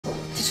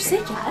you say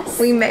yes?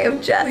 We may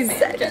have just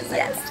said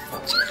yes.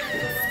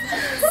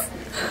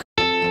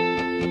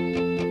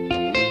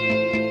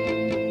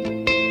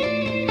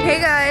 Hey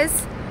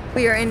guys,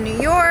 we are in New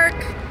York.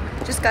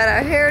 Just got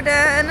our hair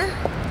done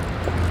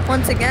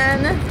once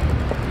again.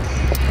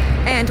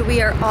 And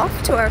we are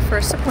off to our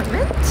first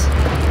appointment.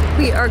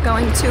 We are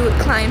going to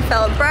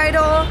Kleinfeld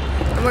Bridal,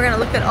 and we're gonna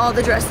look at all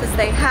the dresses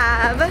they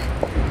have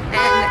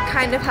and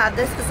kind of have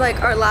this as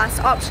like our last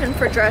option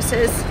for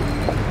dresses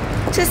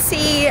to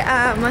see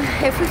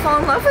if we fall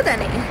in love with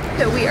any.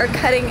 So we are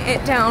cutting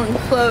it down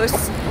close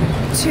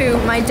to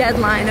my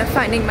deadline of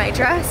finding my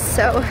dress,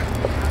 so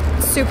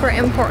it's super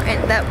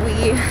important that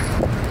we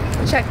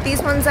check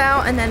these ones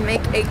out and then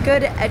make a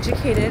good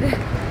educated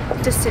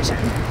decision.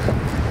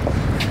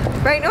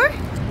 Right, Noor?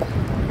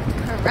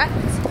 Correct.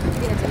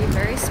 We have to be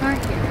very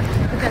smart here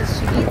because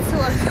she needs to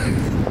look.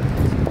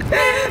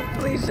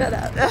 Please shut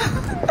up.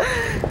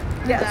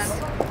 Yes.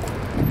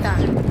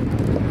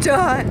 Done.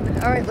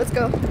 Done. All right, let's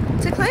go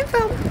to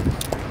Kleinfeld.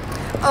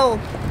 Oh,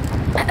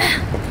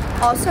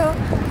 also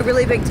a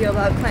really big deal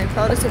about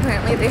Kleinfeld is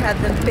apparently they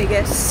have the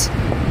biggest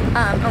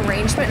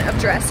arrangement of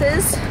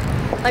dresses,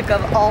 like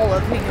of all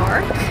of New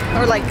York,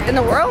 or like in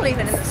the world,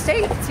 even in the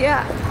States.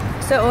 Yeah.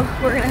 So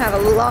we're gonna have a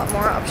lot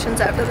more options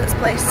after this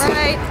place. All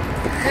right,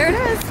 there it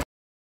is.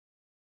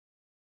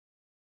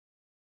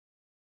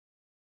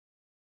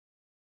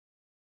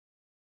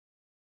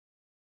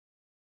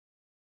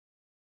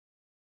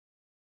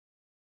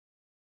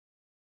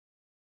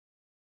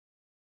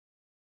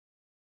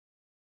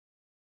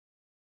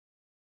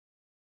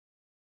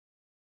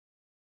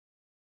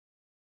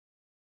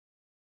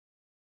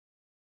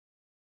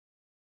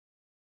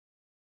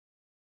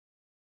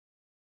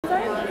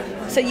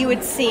 So you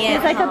would see it.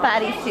 It's like a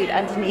bodysuit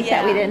underneath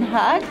that we didn't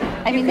hug.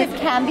 I mean, this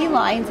can be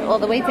lines all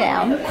the way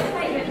down.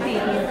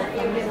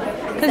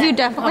 Because you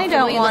definitely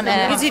don't want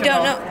it. Because you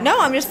don't know.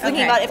 No, I'm just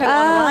thinking about if I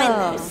want to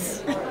line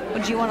this.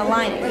 Would you want to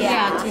line it?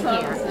 Yeah, to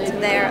here. To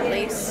there at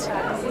least.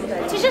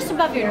 To just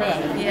above your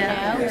knee,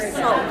 Yeah. you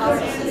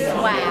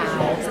know?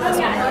 Wow. This one's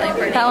really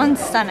pretty. That one's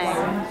stunning.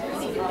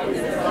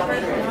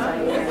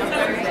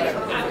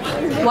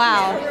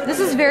 Wow, this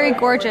is very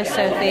gorgeous,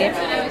 Sophie.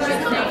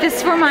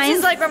 This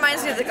reminds This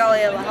reminds me of the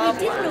Galia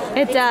Lahav.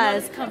 It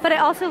does, but I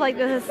also like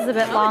that this is a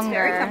bit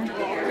longer.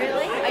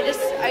 Really?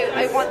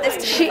 I want this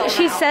to be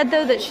She said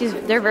though that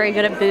they're very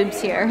good at boobs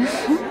here,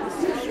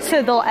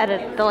 so they'll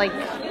like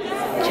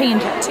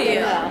change it to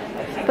you.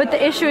 But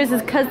the issue is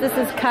because this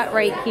is cut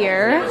right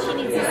here. She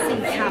needs to see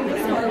how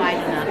it's not wide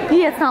enough.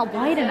 Yeah, it's not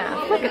wide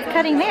enough. Look, it's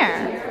cutting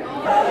there.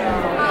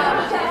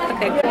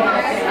 Okay.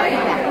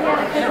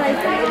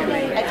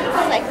 I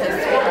just like those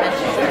three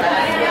dimensions.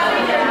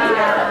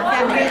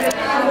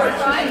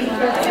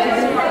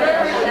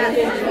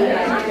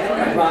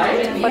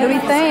 What do we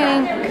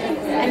think?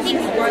 I think,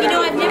 you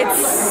know, I've never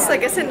It's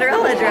like a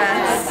Cinderella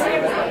dress.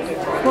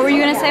 What were you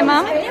gonna say,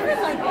 Mom? liked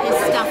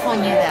this stuff on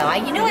you though.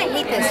 You know I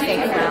hate those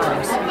fake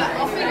flowers.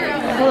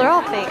 Well, they're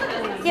all fake.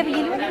 Yeah, but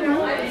you know what I mean?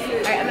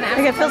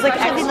 Like it feels like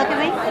Should we look at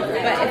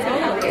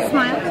me?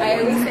 Smile.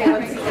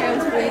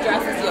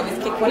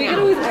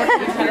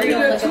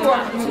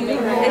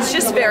 It's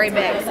just very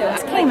big.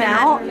 This came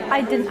out.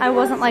 I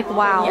wasn't like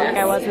wow like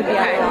I was with the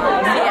other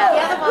one.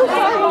 Yeah.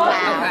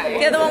 Wow.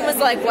 The other one was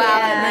like, wow,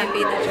 that might be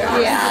the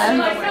dress. Yeah.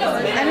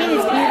 I mean,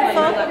 it's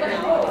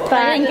beautiful. But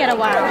I didn't get a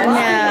wow.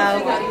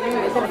 No.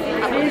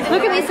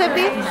 Look at me,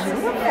 Sophie.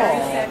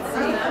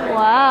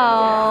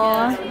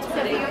 Wow.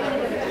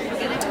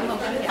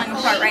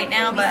 Part right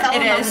now, but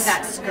it is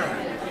that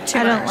skirt.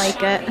 I don't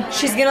like it.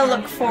 She's gonna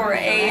look for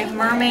a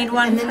mermaid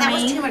one And then for that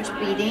was me. too much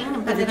beading,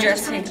 but the then I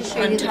just wanted to dressing show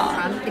you on the top.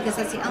 front because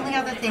that's the only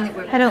other thing that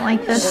we're. I don't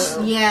like this.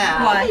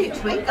 Yeah. Why?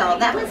 Twinkle.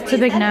 That was. It's a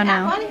big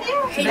no-no.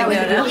 It's a big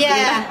no-no.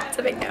 Yeah. It's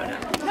a big no-no.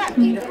 That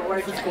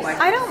beautiful.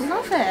 I don't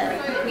love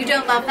it. You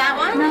don't love that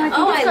one? No, I think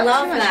oh, it's I got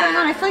love too much going on.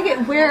 that. I feel like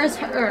it wears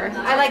her.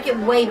 I like it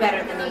way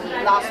better than the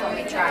last one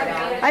we tried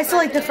on. I still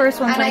like the first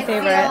one's And my I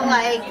favorite. feel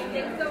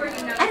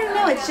like I don't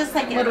know. It's just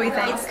like What do we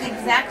think? It's the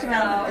exact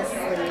amount of the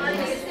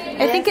sleeves.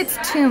 I think it's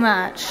too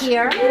much.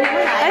 Here.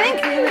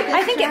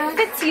 I think it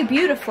fits you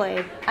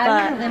beautifully, I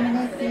but would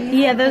eliminate these.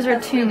 yeah, those are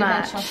too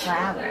much.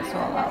 Flowers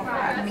all over.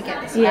 Let me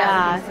get this.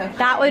 Yeah,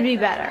 that would be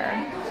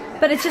better.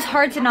 But it's just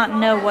hard to not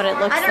know what it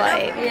looks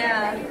like.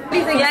 Yeah. What do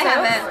you think? Yeah, I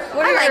have it.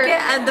 I like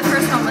it. And the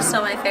first one was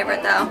still my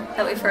favorite though,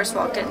 that we first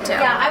walked into.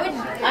 Yeah,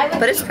 I would.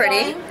 But it's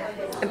pretty.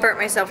 I burnt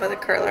myself with a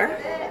curler.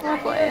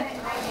 Lovely.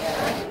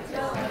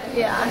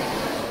 Yeah.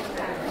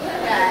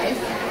 Guys.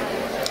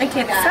 I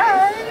can't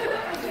decide.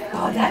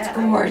 Oh, that's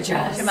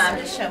gorgeous. Your mom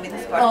just showed me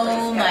this part.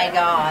 Oh my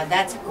God,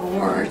 that's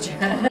gorgeous.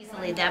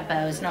 Easily that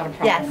bow is not a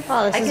problem. Yes.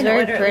 Oh, this I is can very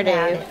order it pretty.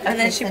 without it. And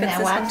then Okay, she so puts now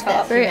this on watch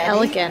top. this. Very Ready?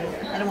 elegant.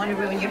 I don't want to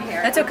ruin your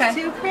hair. That's okay.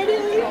 Too pretty.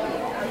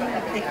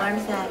 Okay,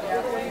 arms up.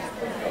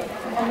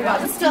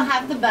 Let's still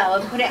have the bow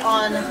and put it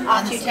on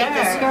after you take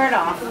the skirt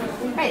off.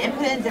 Right, and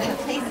put it in different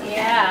places.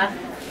 Yeah.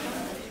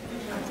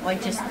 Oh, I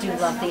just do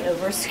love the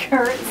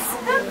overskirts.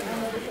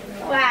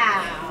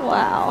 Wow.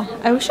 Wow.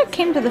 I wish it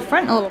came to the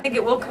front a little. I think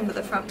it will come to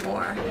the front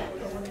more.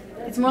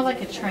 It's more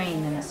like a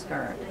train than a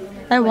skirt.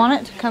 I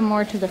want it to come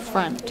more to the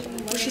front.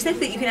 Well, she said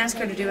that you can ask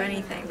her to do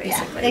anything,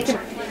 basically. They can,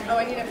 oh,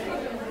 I need it.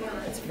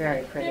 It's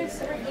very pretty.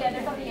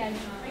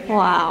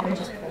 Wow.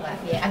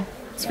 Yeah.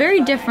 It's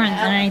very different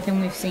than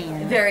anything we've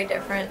seen. Very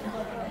different.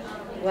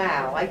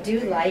 Wow, I do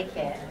like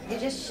it. You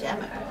just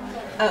shimmer.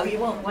 Oh, you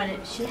won't want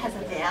it. She has a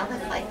veil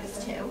that's like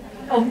this too.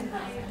 Oh,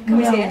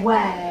 no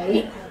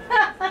way.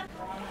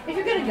 If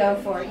you're gonna go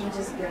for it, you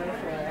just go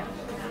for it.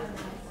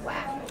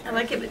 Wow. I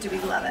like it, but do we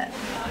love it?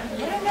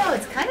 I don't know.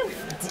 It's kind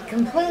of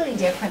completely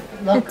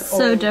different look. It's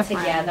so all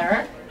different.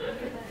 Together.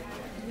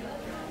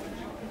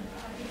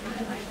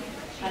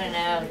 I don't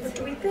know. What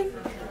do we think?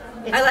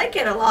 I like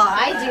it a lot.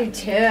 I do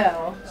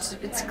too.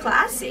 It's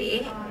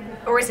classy.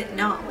 Or is it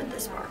not with the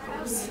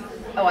sparkles?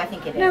 Oh, I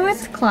think it is. No,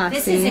 it's classy.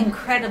 This is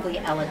incredibly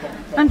elegant.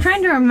 I'm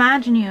trying to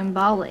imagine you in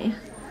Bali.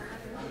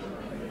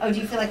 Oh, do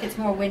you feel like it's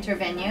more winter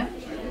venue?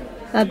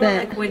 A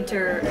bit. Like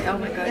winter. Oh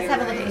my god. Let's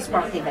have a look at the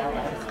sparkly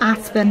velvet.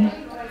 Aspen.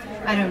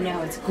 I don't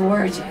know. It's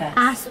gorgeous.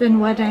 Aspen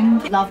wedding.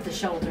 Love the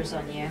shoulders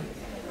on you.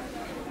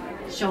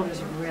 The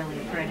shoulders are really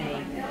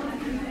pretty.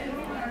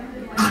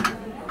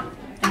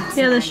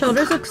 Yeah, the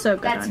shoulders look so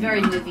good. That's on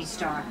very you. movie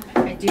star.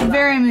 I do. Love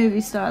Very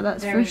movie star.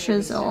 That's Very for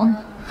movie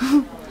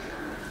shizzle.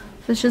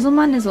 For shizzle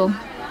my nizzle.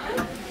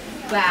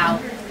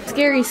 Wow.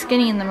 Scary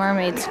skinny in the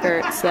mermaid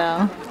skirts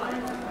though.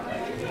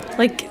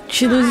 Like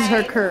she loses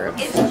her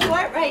curves. It's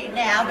short right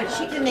now, but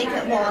she can make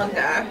it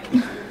longer.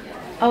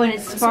 Oh, and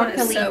it's This one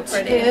is sparkly so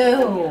pretty.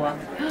 too.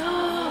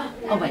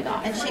 Oh my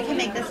god. And she can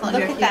make this longer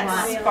Look if at you that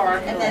want.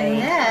 sparkly. And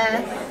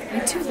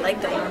then this. I do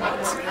like the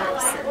mermaid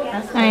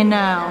skirts. I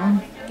know.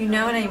 You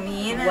know what I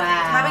mean? Wow.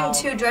 Having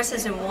two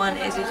dresses in one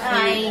is a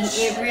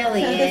huge. It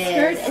really So the is.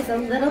 skirt is a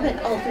little bit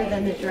older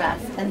than the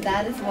dress, and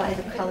that is why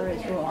the color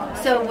is wrong.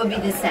 So it would be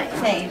the same.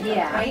 Same.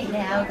 Yeah. Right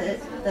now,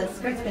 the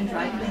skirt's been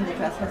dry cleaned, the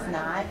dress has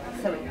not,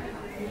 so it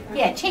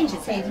Yeah, it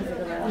changes. changes it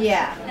a little.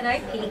 Yeah. Can I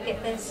peek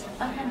at this?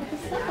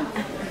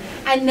 100%.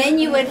 And then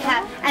you would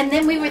have, and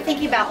then we were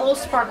thinking about all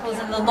sparkles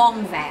in the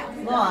long veil.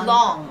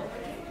 Long.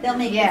 They'll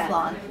make Yeah. this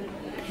long.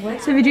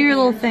 So if you do your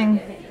little thing.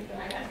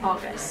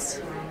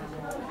 August.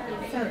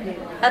 So good.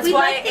 That's We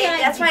why. like the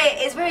That's why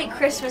it is very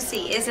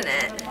Christmassy, isn't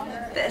it?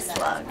 This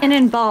look. And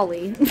in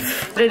Bali.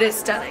 But it is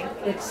stunning.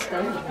 It's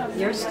stunning.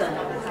 You're stunning.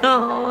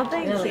 Oh,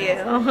 thank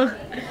you.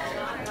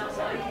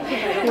 She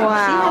has a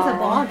Wow.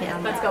 ball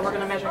gown. Let's go. We're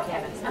gonna measure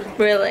canvas.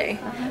 Really.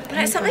 But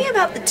there's something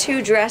about the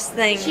two dress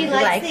thing. She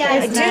likes the I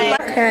idea. do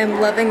like. Okay, I'm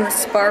loving the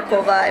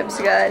sparkle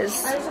vibes, guys.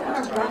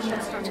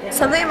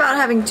 Something about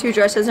having two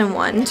dresses in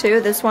one too.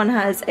 This one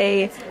has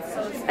a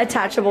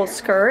attachable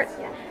skirt,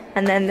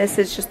 and then this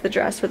is just the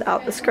dress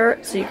without the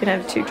skirt. So you can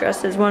have two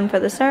dresses, one for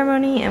the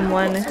ceremony and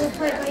one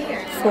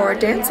for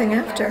dancing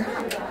after.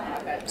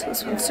 So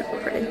this one's super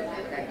pretty.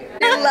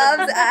 He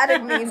loves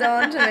adding these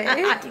on to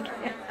me.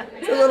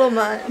 It's a little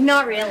much.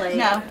 Not really.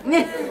 No.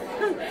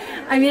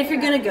 I mean, if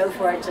you're gonna go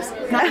for it, just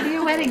Not for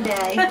your wedding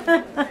day.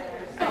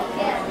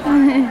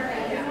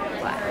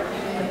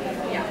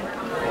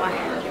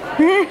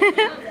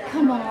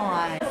 come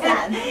on.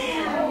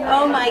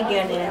 Oh my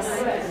goodness.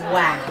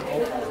 Wow.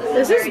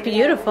 This is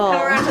beautiful.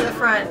 Go around to the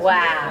front.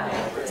 Wow.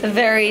 It's a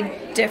very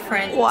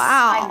different.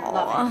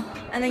 Wow.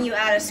 And then you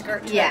add a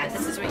skirt to Yes. it.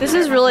 This is what This you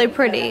is really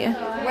pretty.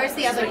 Where's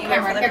the other you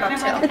wear for the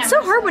cocktail. It's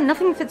so hard when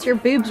nothing fits your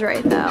boobs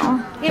right though.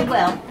 It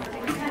will.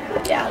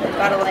 Yeah, they've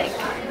got to like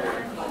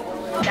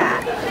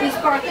that. The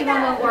sparkly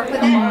one will work with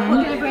it.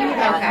 We're gonna bring it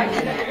out.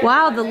 Okay.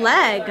 Wow, the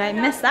leg. I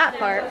missed that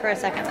part for a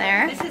second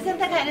there. This isn't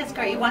the kind of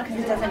skirt you want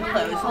because it doesn't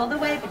close all the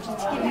way, but just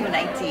to give you an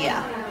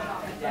idea.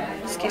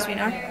 Excuse me,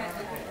 Nor.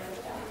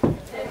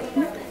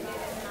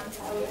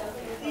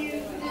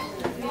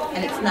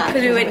 And it's not.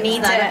 Because we would it's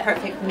need not to- a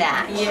perfect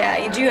match. Yeah,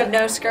 you do have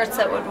no skirts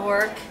that would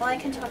work. Well, I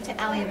can talk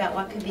to Allie about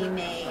what could be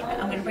made.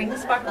 I'm going to bring the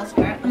sparkle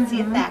skirt. Let's see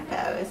if that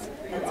goes.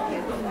 That's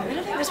cute. I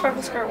don't think the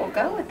sparkle skirt will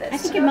go with this. I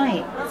think it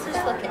might. Let's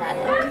just look at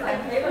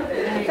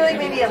it. I feel like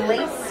maybe a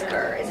lace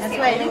skirt. Is That's the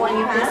right. only one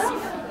you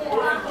have?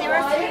 There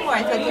are a few more.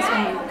 I thought this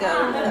one would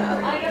go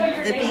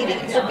though. The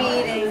beading. The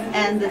beading.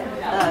 And the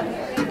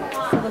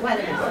silhouette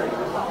of it.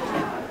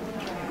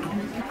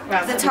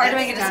 Wow, It's hard to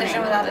make a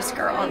decision without a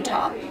skirt on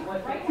top.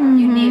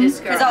 You need a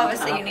skirt. Because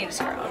obviously you need a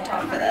skirt on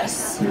top for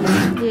this.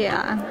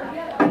 Yeah.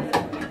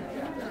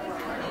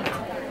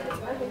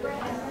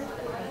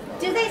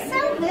 Do they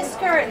sell this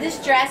skirt,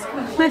 this dress?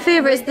 My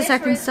favorite is the this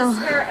second or is the still.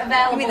 skirt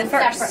available mean the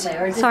first. separately,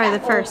 or does Sorry,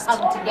 that the first. all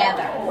come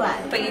together?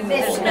 What? But you,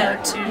 there's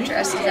no two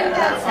dresses out of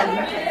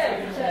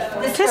that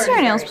one. Kiss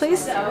your nails,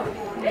 please. So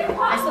the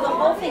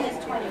whole thing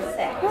is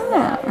 26.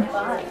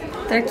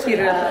 Oh. They're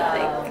cuter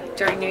like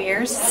during New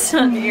Year's. It's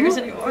not New Year's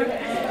anymore.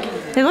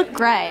 They look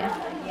gray.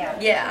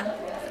 Yeah.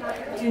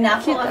 Do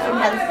not pull off your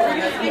pencil in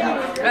those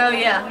heels. Oh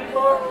yeah.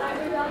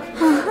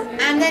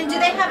 And then do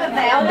they have a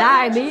veil?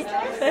 Die, bitch.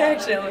 I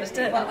actually almost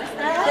did. What was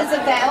that? Does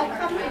a veil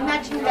come,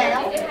 matching veil?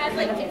 I'm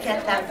going to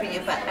get that for you,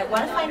 but I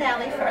want to find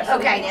Allie first.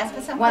 Okay. I'm ask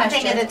her some One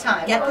questions. thing at a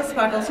time. Get the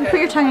sparkle skirt. Put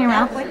your tongue in your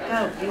mouth. That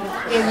would go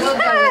beautiful. It will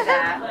go with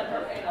that.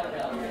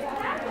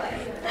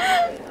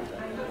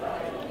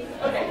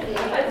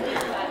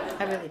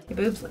 I Your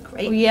boobs look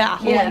great. Yeah,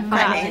 holy Yeah,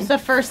 crap. I mean. It's the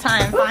first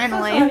time,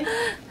 finally.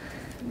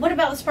 What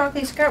about the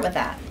sparkly skirt with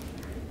that?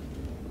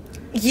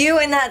 You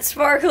in that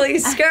sparkly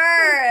skirt.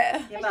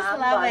 I just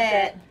love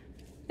it.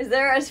 Is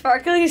there a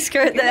sparkly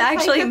skirt that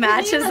actually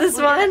matches this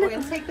one? We're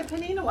gonna take the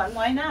panina one.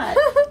 Why not?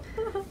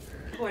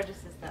 Gorgeous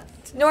is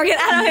this. Nor get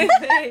out of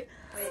my face.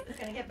 Wait, it's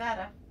gonna get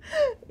better.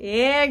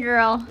 Yeah,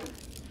 girl.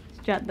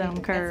 Strut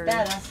them curves. It's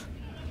better.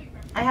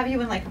 I have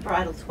you in like a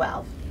bridal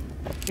 12.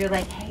 You're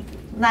like, hey,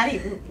 not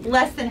even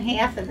less than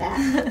half of that.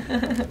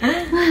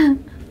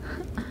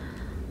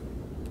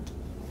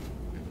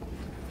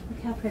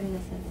 Look how pretty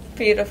this is.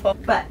 Beautiful.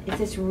 But if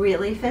this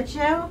really fits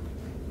you, I'm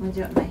gonna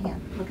do it with my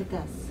hand. Look at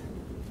this.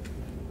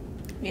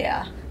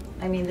 Yeah.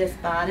 I mean, this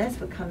bodice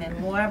would come in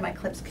more. My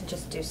clips could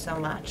just do so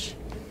much.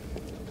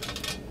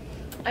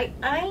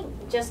 I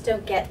just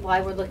don't get why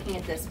we're looking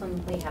at this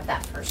when we have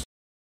that first.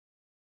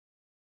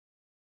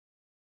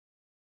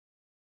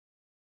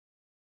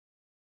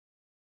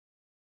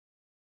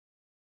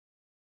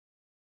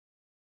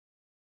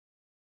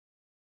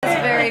 It's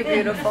very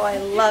beautiful. I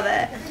love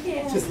it.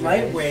 It's just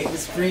lightweight,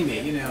 it's dreamy,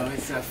 you know,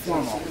 it's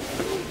formal.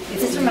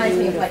 This reminds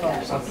me of like a...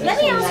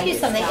 Let me ask you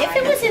something. If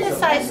it was in a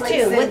size 2,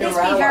 would this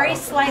be very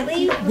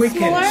slightly We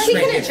smaller? can She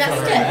shrink can it adjust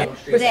for her. it.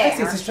 It's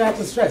actually, it's a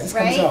strapless dress, this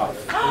Right? comes off.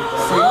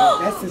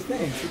 See, that's the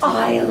thing.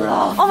 I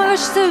love Oh my gosh,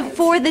 so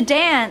for the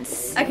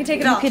dance, I can take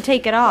it you off. could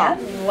take it off.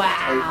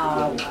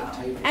 Wow.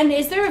 And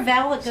is there a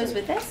veil that goes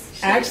with this?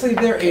 Actually,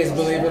 there is,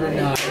 believe it or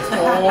not. It's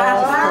all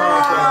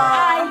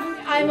sparkle.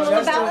 I'm all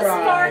Just about the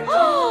arrived.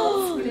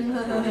 sparkle.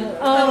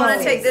 I want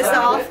to take this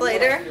off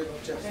later.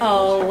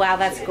 Oh wow,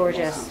 that's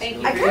gorgeous. I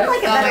kind of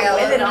like it better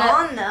with it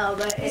on though,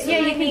 but Yeah,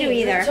 you can do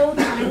either. So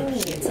tiny.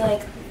 It's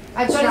like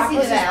I've got to see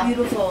the veil.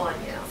 beautiful on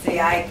you. See,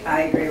 I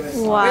agree with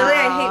Wow. really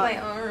I hate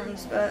my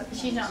arms, but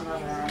She's not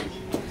loving her.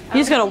 You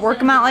just gotta work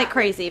them out like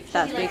crazy if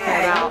that's what you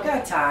care I've about.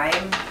 got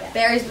time.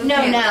 Barry's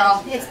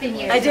No, it's been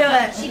years. I do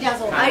it. She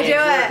does all I do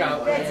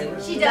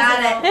it. She does Got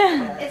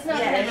it. It's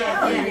not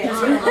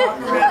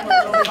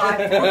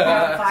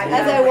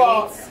As I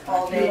walk.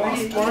 All You day.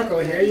 want sparkle,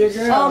 here you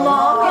go.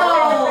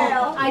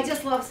 Oh, I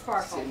just love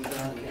sparkle.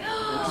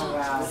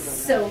 Wow.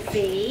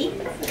 Sophie.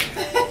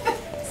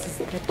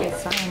 The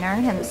designer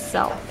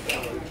himself.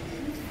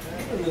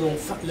 A little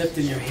lift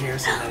in your hair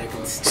so that it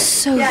can stick.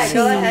 So Yeah,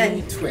 go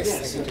ahead. Twist.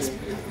 I can just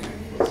put it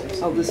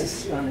there. Oh, this is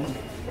stunning.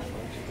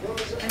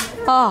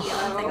 Oh,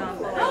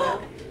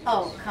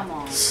 Oh, come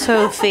on.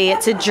 Sophie,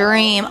 it's a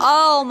dream.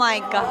 Oh my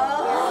god.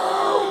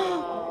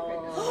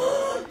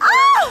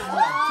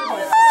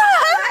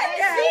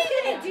 She's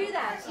gonna do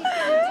that. She's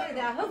gonna do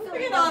that. Hopefully,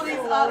 look at all these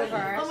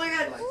over. Oh my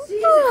god.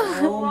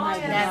 Oh my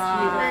god.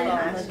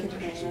 That's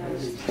beautiful.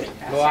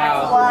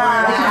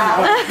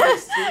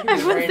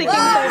 Everyone's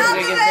thinking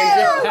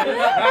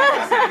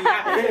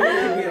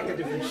Maybe like a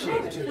different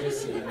shape too,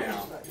 just so you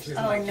know. She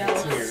doesn't like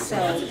that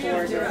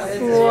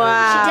tear.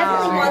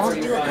 wow. Wants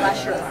to do a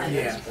blusher on.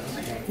 Yeah.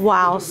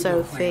 Wow,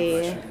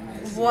 Sophie.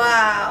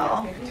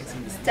 Wow.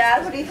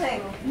 Dad, what do you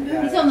think?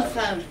 He's on the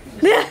phone.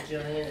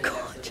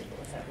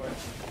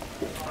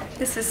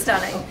 This is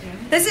stunning.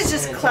 This is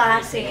just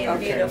classy and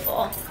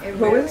beautiful.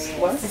 Who is?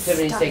 What?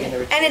 Tiffany's taking the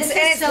And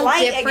it's so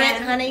light different,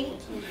 again. honey.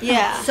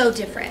 Yeah. So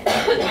different.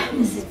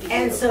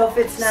 And so if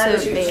it's not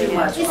too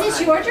much. Is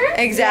this your dress?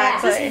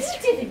 Exactly. Yes.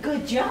 You did a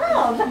good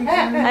job.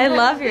 I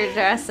love your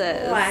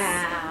dresses.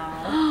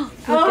 Wow. Look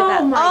at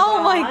that.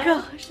 Oh my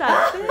gosh,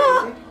 that's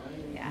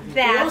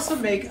We also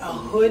make a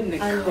hood and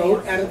a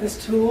coat out of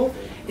this tool.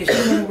 If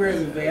she only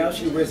wears a veil,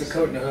 she wears a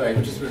coat and a hood,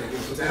 which is really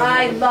good.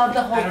 I love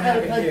the whole I don't have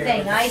coat it hood here.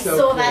 thing. I It's so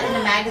saw that cool. in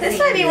the magazine. This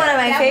might be one of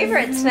my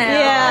favorites now.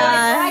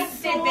 Yeah. I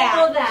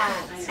did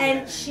that.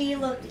 And she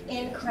looked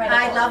incredible.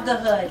 I love the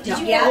hood. Did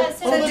you Yeah. notice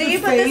So it? do you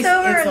put this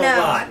over it's or a no?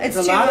 lot. It's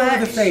a too lot over much.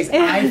 the face,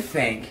 I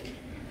think.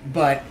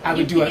 But I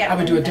would do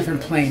a different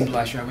plain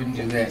blusher. I wouldn't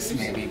do this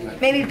maybe, but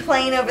Maybe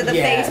plain over the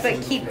Yeah. face,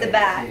 but keep the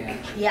back. yeah.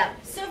 Yep.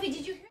 Sophie,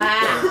 did you?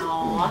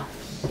 Wow.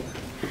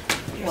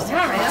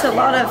 It's a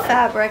lot of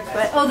fabric,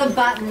 but Oh, the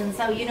buttons.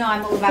 Oh, you know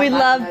I'm all about We buttons.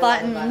 love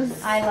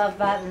buttons. I love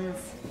buttons.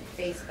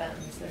 Face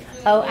buttons.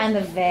 Oh, and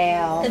the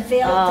veil. The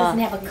veil doesn't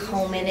have a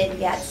comb in it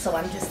yet, so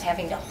I'm just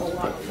having to hold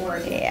on for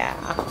it. Yeah.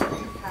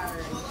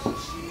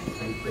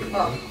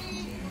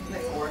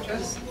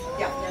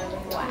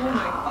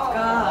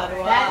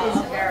 That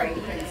is very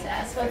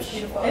princess. What's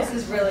beautiful. this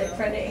is really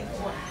pretty.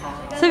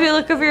 So if you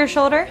look over your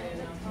shoulder.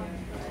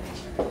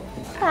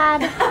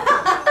 Dad.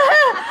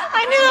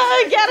 I knew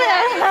I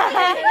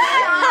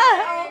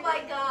Oh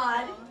my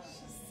god.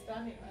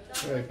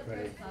 Very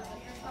pretty.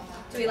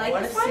 Do we like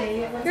this one? would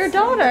get it. Your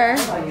daughter.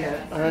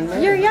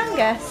 Your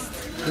youngest.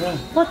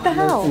 What the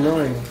hell?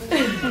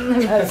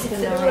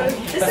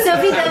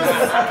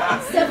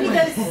 Sophie,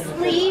 those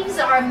sleeves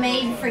are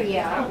made for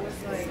you.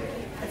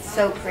 It's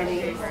so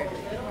pretty.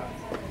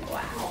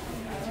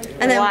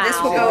 And then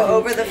this will go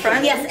over the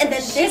front? Yes, and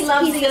then this piece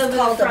is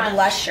called a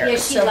blusher. Yeah,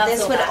 so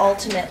this would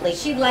ultimately.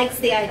 She likes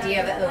the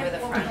idea of it over the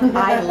front.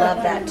 I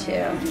love that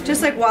too.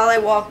 Just like while I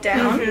walk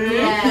down?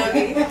 Yeah.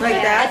 Like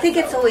I that? think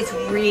it's always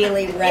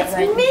really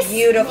reverent,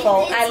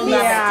 beautiful. I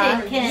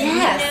love it.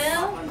 Yes.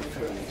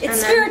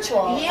 It's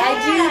spiritual. Yeah. I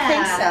do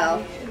think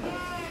so.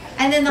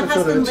 And then the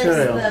husband lifts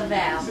the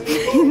veil.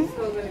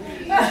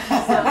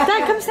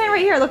 Dad, come stand right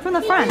here. Look from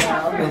the front.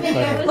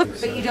 Look.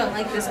 But you don't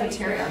like this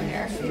material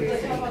here.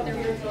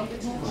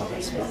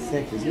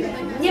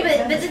 Yeah,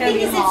 but the thing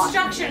is, it's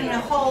structured and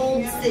it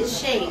holds its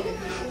shape.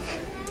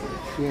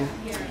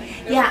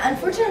 Yeah,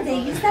 unfortunately, they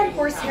use that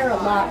horsehair a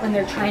lot when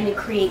they're trying to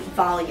create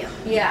volume.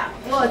 Yeah.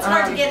 Well, it's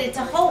hard to get it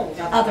to hold.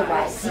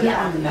 Otherwise,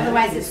 yeah.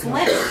 Otherwise, it's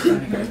limp.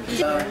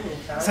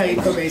 That's how you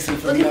go basically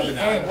from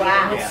Lebanon.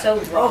 Wow, it's so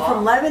raw. Oh,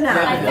 from Lebanon.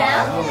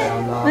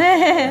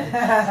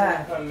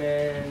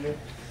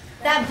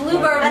 That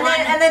bluebird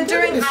And then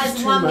during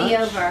has won me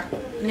over.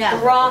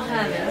 No. Raw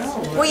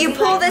hummus. Well, you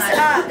pull this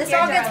up. This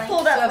all gets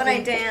pulled up when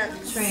I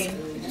dance.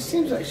 It just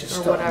seems like it should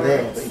stop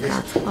there.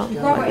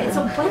 Robert, it's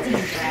a wedding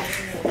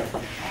dress.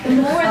 The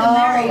more the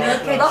merrier.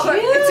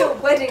 It's a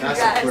wedding That's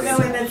dress. pretty. No,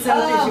 and then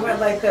something she went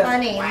like this.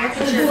 Honey, look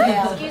at your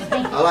veil. Excuse me.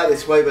 I like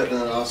this way better than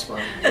the last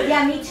one.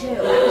 Yeah, me too,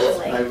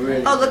 actually. I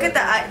really. Oh, look at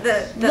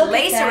the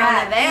lace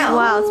around the veil.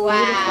 Wow, it's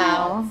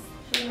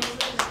beautiful.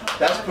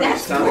 That's pretty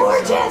stunning.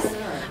 Gorgeous.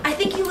 I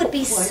think you would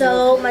be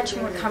so much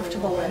more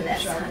comfortable in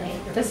this, honey.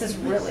 This is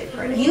really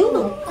pretty. You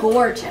look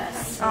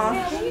gorgeous. Oh,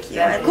 thank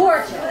you.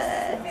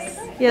 Gorgeous.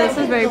 Yeah, this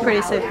is very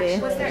pretty, Sophie.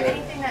 Was there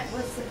anything that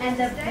was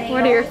end of veil?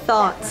 What are your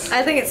thoughts?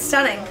 I think it's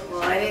stunning.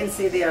 Well, I didn't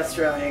see the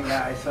Australian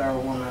guy. I saw a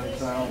woman,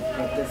 so,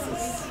 but this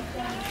is...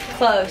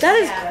 Close. That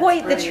is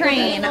quite the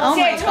train. Oh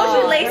See, my I told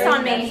you god. lace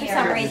on me for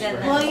some reason.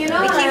 Well, you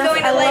know, We keep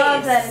going to I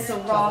love lace. that it's a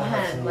raw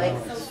hem. Like,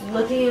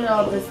 looking at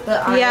all this,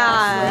 the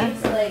Yeah.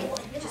 eyelash lace,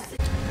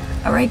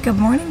 like... Alright, good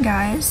morning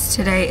guys.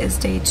 Today is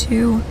day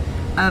 2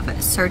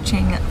 of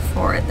searching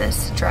for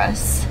this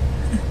dress.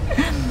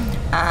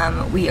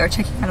 We are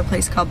checking out a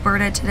place called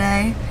Berta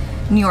today.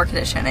 New York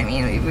edition. I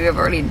mean, we have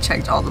already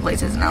checked all the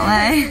places in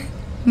LA.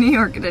 New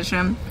York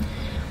edition.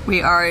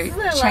 We are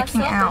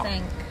checking out.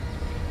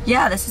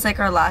 Yeah, this is like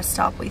our last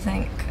stop, we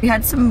think. We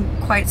had some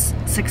quite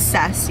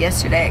success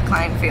yesterday at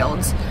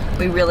Kleinfeld's.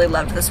 We really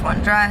loved this one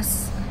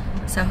dress,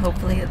 so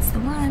hopefully it's the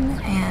one.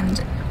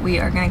 And we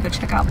are gonna go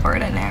check out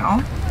Berta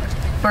now.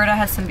 Berta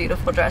has some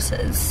beautiful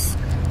dresses.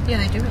 Yeah,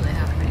 they do really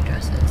have pretty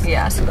dresses.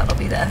 Yeah, so that'll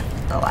be the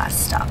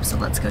last stop. So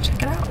let's go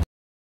check it out.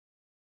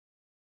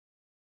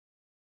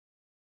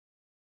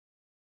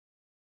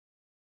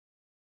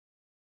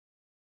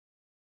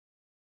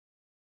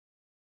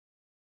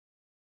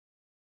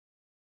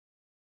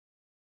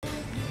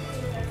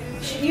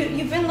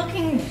 You've been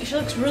looking, she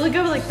looks really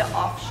good with like the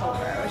off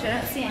shoulder, which I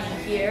don't see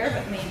any here,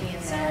 but maybe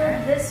in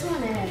there. This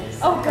one is.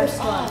 Oh, first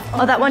one.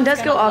 Oh, that one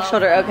does go off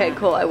shoulder. Okay,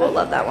 cool. I will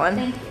love that one.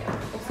 Thank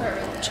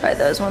you. Try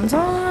those ones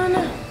on.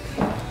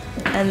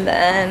 And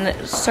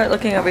then start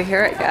looking over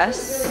here, I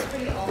guess.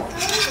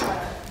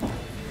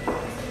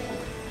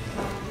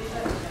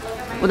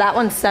 Well, that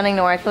one's stunning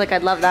to wear. I feel like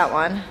I'd love that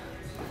one.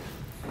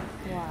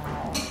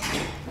 Wow.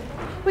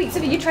 Wait, so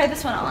you tried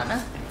this one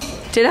on?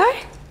 Did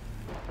I?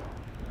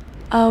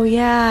 Oh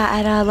yeah,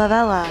 at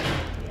Lavella.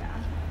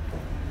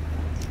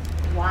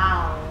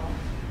 Wow.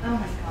 Oh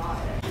my god.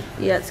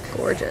 Yeah, it's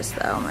gorgeous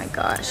though. Oh my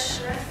gosh.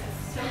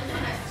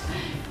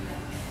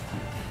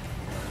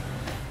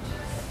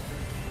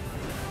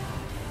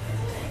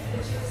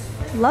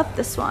 Love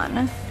this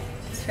one.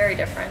 It's very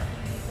different.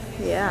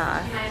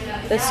 Yeah.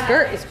 The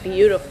skirt is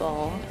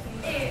beautiful.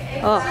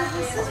 Oh.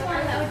 This is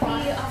one that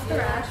would be off the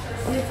rack.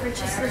 We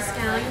purchased this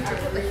gown and took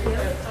it with you.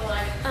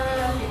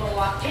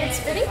 It's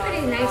fitting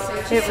pretty nicely.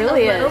 It's just It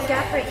really a little is.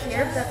 gap right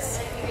here, but that's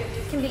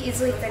can be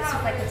easily fixed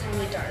with like a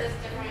tiny dart.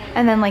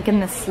 And then like in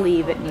the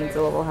sleeve it needs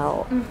a little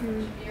help.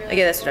 I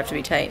guess this would have to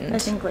be tightened. I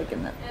think like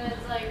in the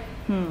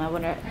I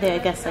wonder I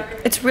guess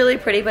like It's really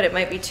pretty, but it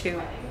might be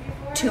too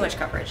much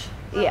coverage.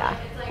 yeah.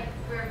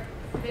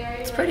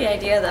 It's a pretty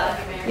idea though.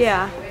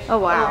 Yeah. Oh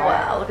wow. Oh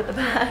wow, look at the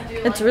back.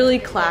 It's really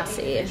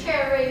classy. It's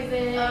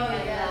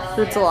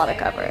a lot of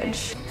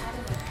coverage.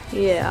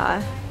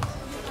 Yeah.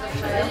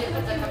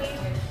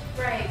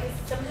 Right, because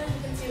sometimes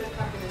you can see the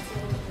cover and it's a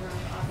little bit more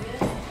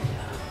obvious.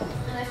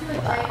 And I feel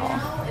like right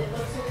now it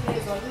looks okay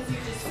as long as you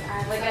just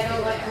add like I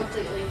don't like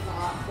completely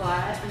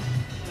flat.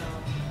 No,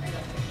 I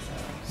don't think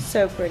so.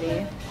 So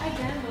pretty.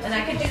 And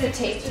I could do the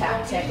tape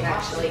tactic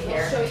actually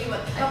here.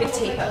 I could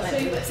tape up my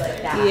boobs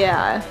like that.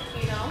 Yeah.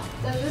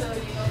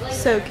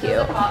 So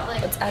cute.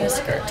 Let's add a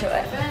skirt to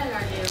it.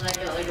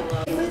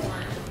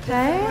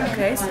 Okay.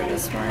 Okay, so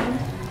this one.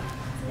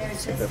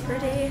 Super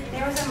pretty.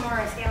 There was a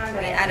more scale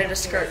We added a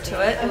skirt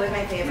to it. It was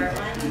my favorite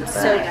one.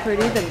 So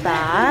pretty the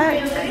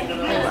back.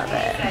 I love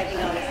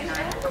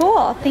it.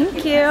 Cool.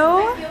 Thank you.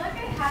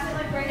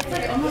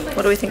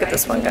 What do we think of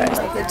this one, guys?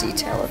 Like the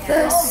detail of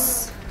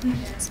this.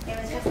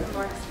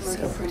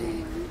 So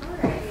pretty.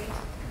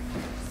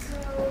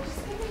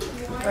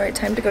 Alright,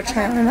 time to go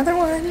try on another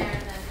one.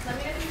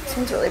 This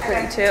one's really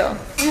pretty too.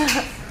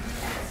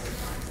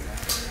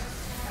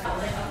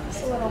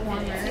 It's a little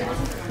warmer.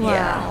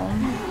 Wow.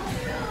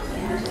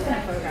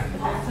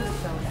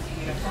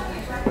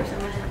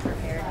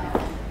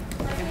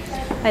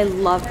 I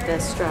love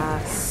this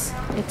dress.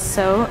 It's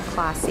so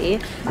classy.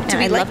 And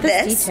we I like love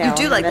this this? detail. You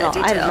do in the like that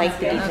middle. detail. I like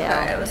the detail. Okay,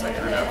 I was like, I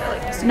don't know if I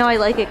like this. No, I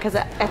like it because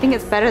I think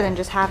it's better than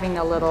just having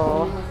a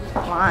little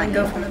line. And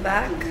go from the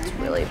back. It's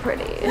really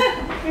pretty.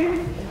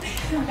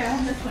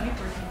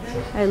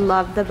 I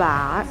love the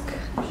back.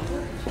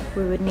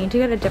 We would need to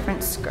get a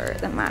different skirt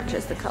that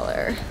matches the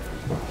color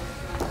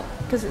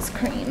because it's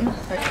cream.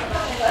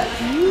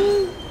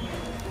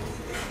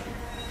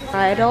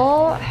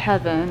 Bridal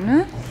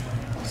Heaven.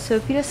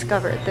 Sophie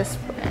discovered this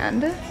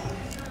brand,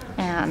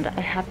 and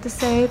I have to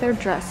say their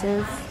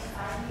dresses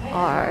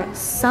are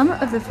some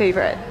of the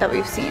favorite that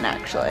we've seen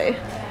actually.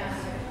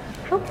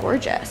 How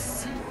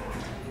gorgeous.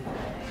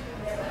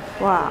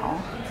 Wow.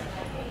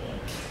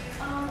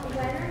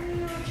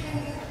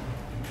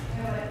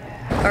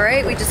 All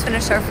right, we just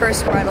finished our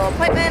first bridal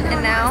appointment,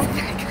 and now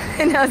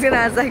I was gonna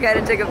ask that guy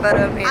to take a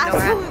photo of me.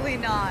 Absolutely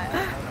not.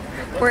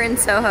 We're in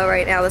Soho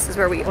right now. This is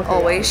where we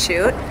always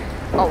shoot.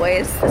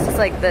 Always. This is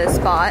like the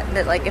spot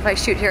that, like, if I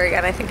shoot here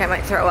again, I think I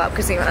might throw up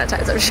because the amount of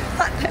times I've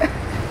shot there.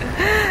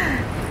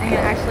 I can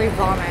actually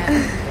vomit.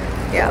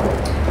 Yeah,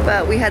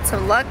 but we had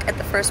some luck at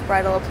the first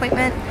bridal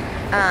appointment.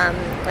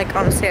 Like,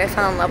 honestly, I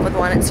fell in love with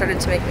one. It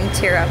started to make me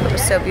tear up. It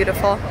was so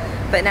beautiful.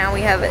 But now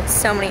we have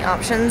so many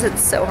options.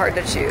 It's so hard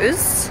to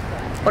choose.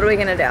 What are we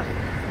gonna do?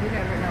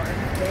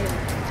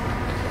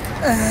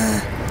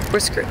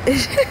 We're screwed.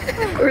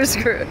 We're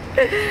screwed.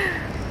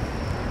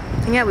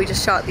 Yeah, we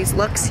just shot these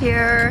looks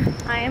here.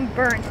 I am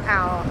burnt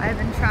out. I've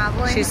been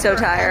traveling. She's so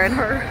tired.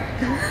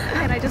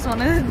 And I just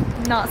want to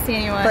not see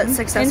anyone. But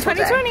successful in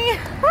 2020.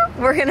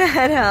 We're gonna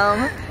head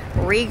home,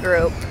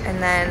 regroup, and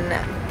then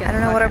I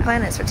don't know what our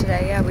plan is for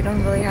today. Yeah, we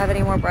don't really have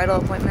any more bridal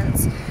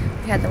appointments.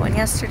 We had the one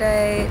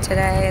yesterday,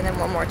 today, and then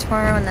one more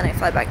tomorrow, and then I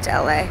fly back to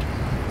LA.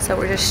 So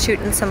we're just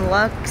shooting some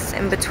looks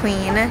in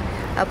between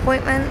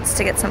appointments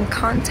to get some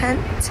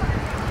content.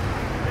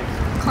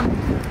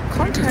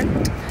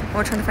 Content. And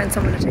we're trying to find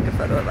someone to take a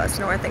photo of us.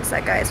 Nora thinks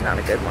that guy is not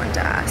a good one to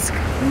ask.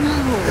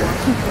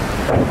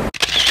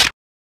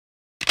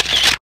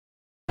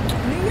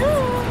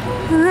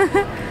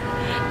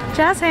 No.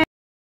 Jazz hands.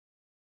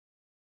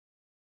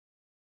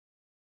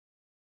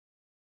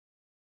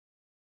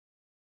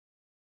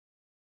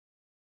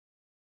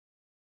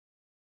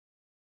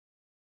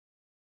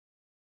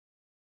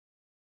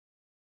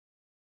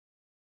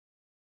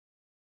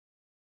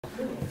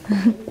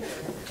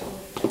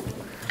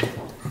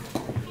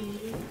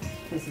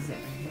 This is it.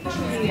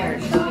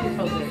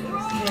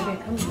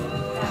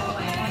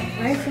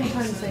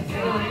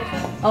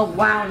 Oh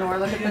wow, Nora,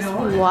 look at this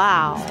one.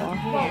 Wow.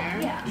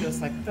 Here,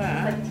 just like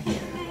that.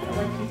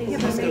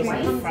 This goes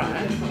in the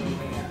front.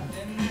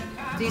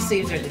 These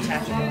sleeves are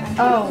detachable.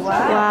 Oh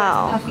wow.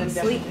 Wow. Puffy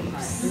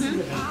sleeves.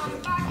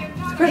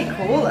 It's pretty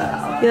cool though.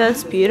 Yeah,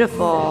 that's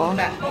beautiful.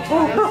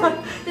 Wow.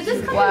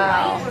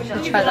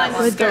 Let's try that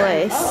one. With the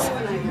lace.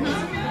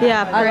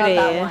 Yeah, pretty.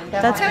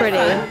 That's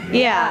pretty.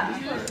 Yeah.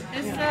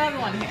 There's another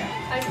one here.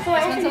 This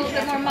one's a little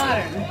bit more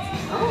modern.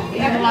 You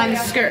have a long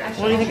skirt.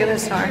 What do you think of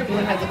this, Nora? You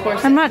have the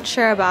corset. I'm not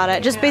sure about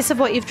it. Just based on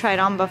what you've tried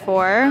on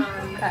before.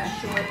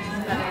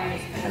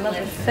 I love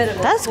the fit of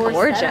it. That's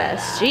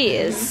gorgeous.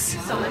 Jeez.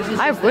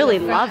 I really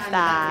love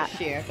that.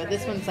 Sheer, but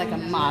this one's like a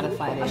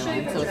modified one, so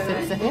it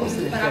fits the hips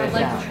and it goes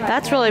out.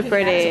 That's really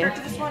pretty.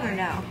 This one or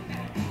no?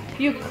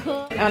 You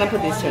could. I'm gonna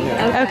put these two in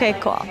there. Okay,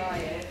 cool.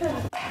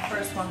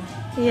 First one.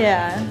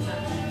 Yeah.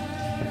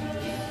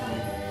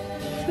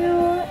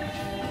 Cute.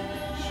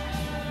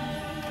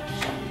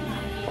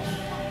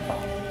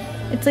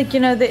 It's like, you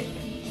know, they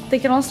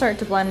can all start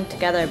to blend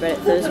together, but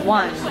it's those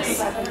ones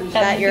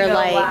that you're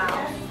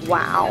like,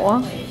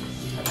 wow.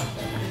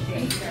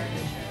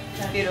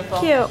 Beautiful.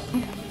 Cute.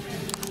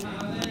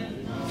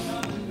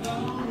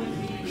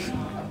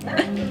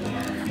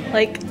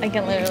 Like, I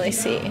can literally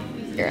see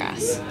your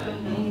ass.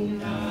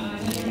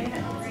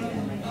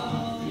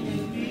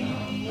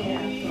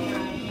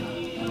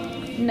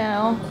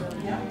 No.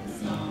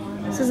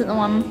 This isn't the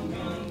one.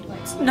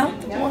 It's not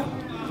the one.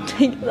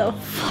 Take the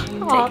fuck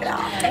off. Take it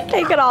off.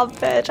 Take it off,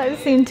 bitch. I've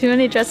seen too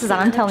many dresses on.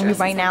 I'm telling you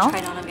right now.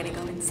 Tried on, I'm gonna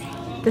go insane.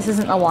 This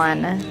isn't the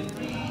one.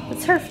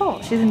 It's her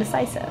fault. She's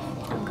indecisive.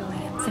 I'm going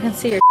insane. I can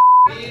see her.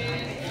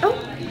 Oh.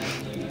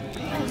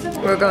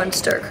 We're going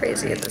stir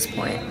crazy at this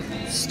point.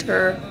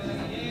 Stir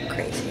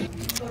crazy.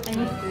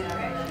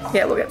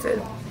 Yeah, we'll get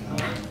food.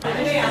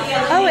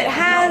 Oh, it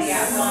has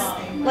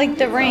like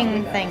the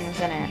ring things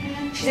in it.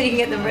 She said you can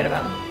get them rid of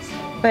them.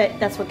 But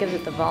that's what gives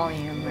it the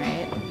volume,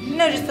 right?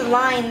 No, just the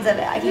lines of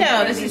it. I can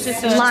No, this is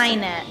just a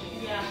Line it.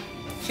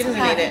 She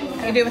doesn't need it. You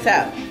can do it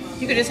without.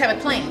 You could just have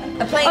it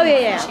plain. A plain. Oh,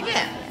 yeah.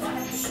 Yeah.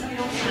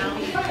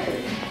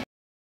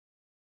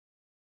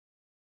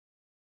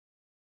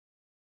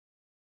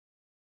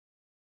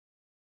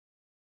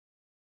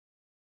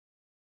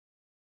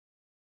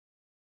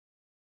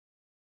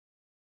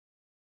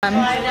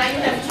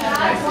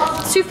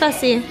 It's too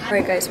fussy.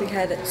 Alright guys, we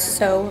had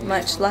so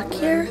much luck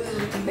here.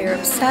 We are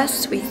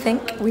obsessed. We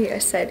think we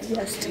said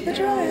yes to the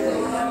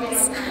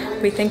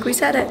dress. We think we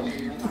said it.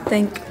 We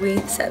think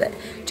we said it.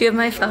 Do you have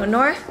my phone,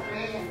 Nora?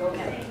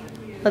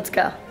 Let's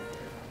go.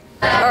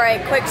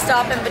 Alright, quick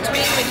stop in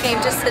between. We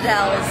came to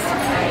Siddell's.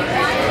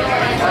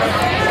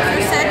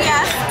 You said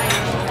yes.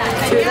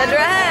 To the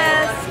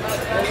dress.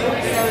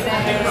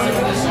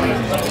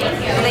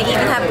 And they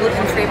even have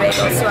gluten-free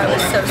bagels, so I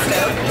was so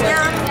stoked.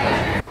 Yeah.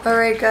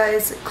 Alright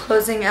guys,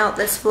 closing out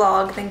this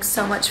vlog. Thanks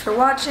so much for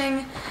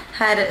watching.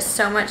 Had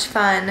so much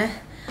fun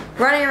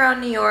running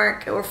around New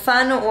York, or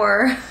fun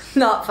or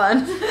not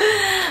fun.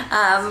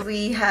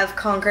 We have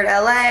conquered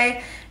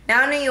LA,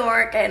 now New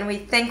York, and we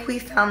think we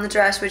found the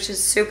dress, which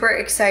is super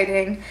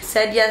exciting.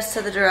 Said yes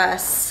to the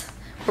dress.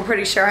 We're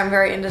pretty sure. I'm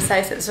very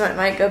indecisive, so I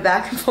might go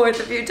back and forth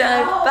a few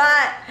times,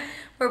 but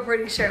we're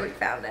pretty sure we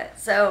found it.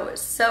 So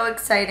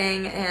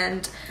exciting,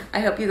 and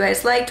I hope you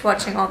guys liked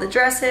watching all the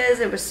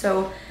dresses. It was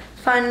so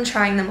fun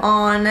trying them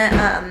on.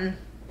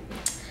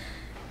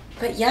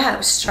 But yeah, it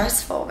was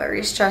stressful,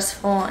 very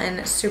stressful,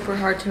 and super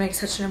hard to make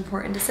such an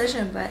important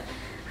decision, but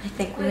I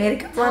think we made a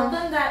good one. Tell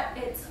them that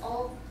it's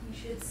all,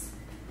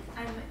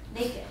 I'm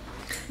naked.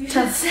 You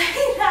should say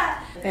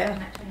that.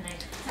 Yeah.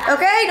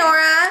 Okay,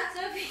 Nora.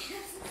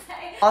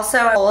 Also,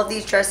 all of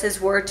these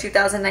dresses were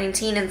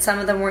 2019, and some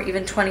of them were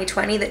even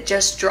 2020 that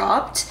just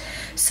dropped.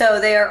 So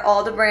they are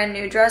all the brand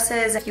new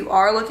dresses. If you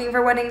are looking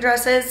for wedding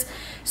dresses,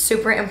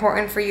 super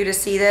important for you to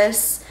see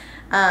this.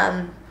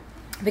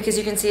 Because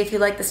you can see if you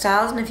like the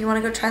styles and if you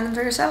want to go try them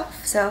for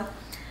yourself. So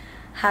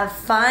have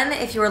fun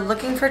if you are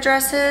looking for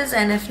dresses,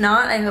 and if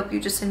not, I hope you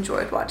just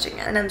enjoyed watching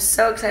it. And I'm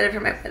so excited for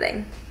my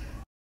wedding.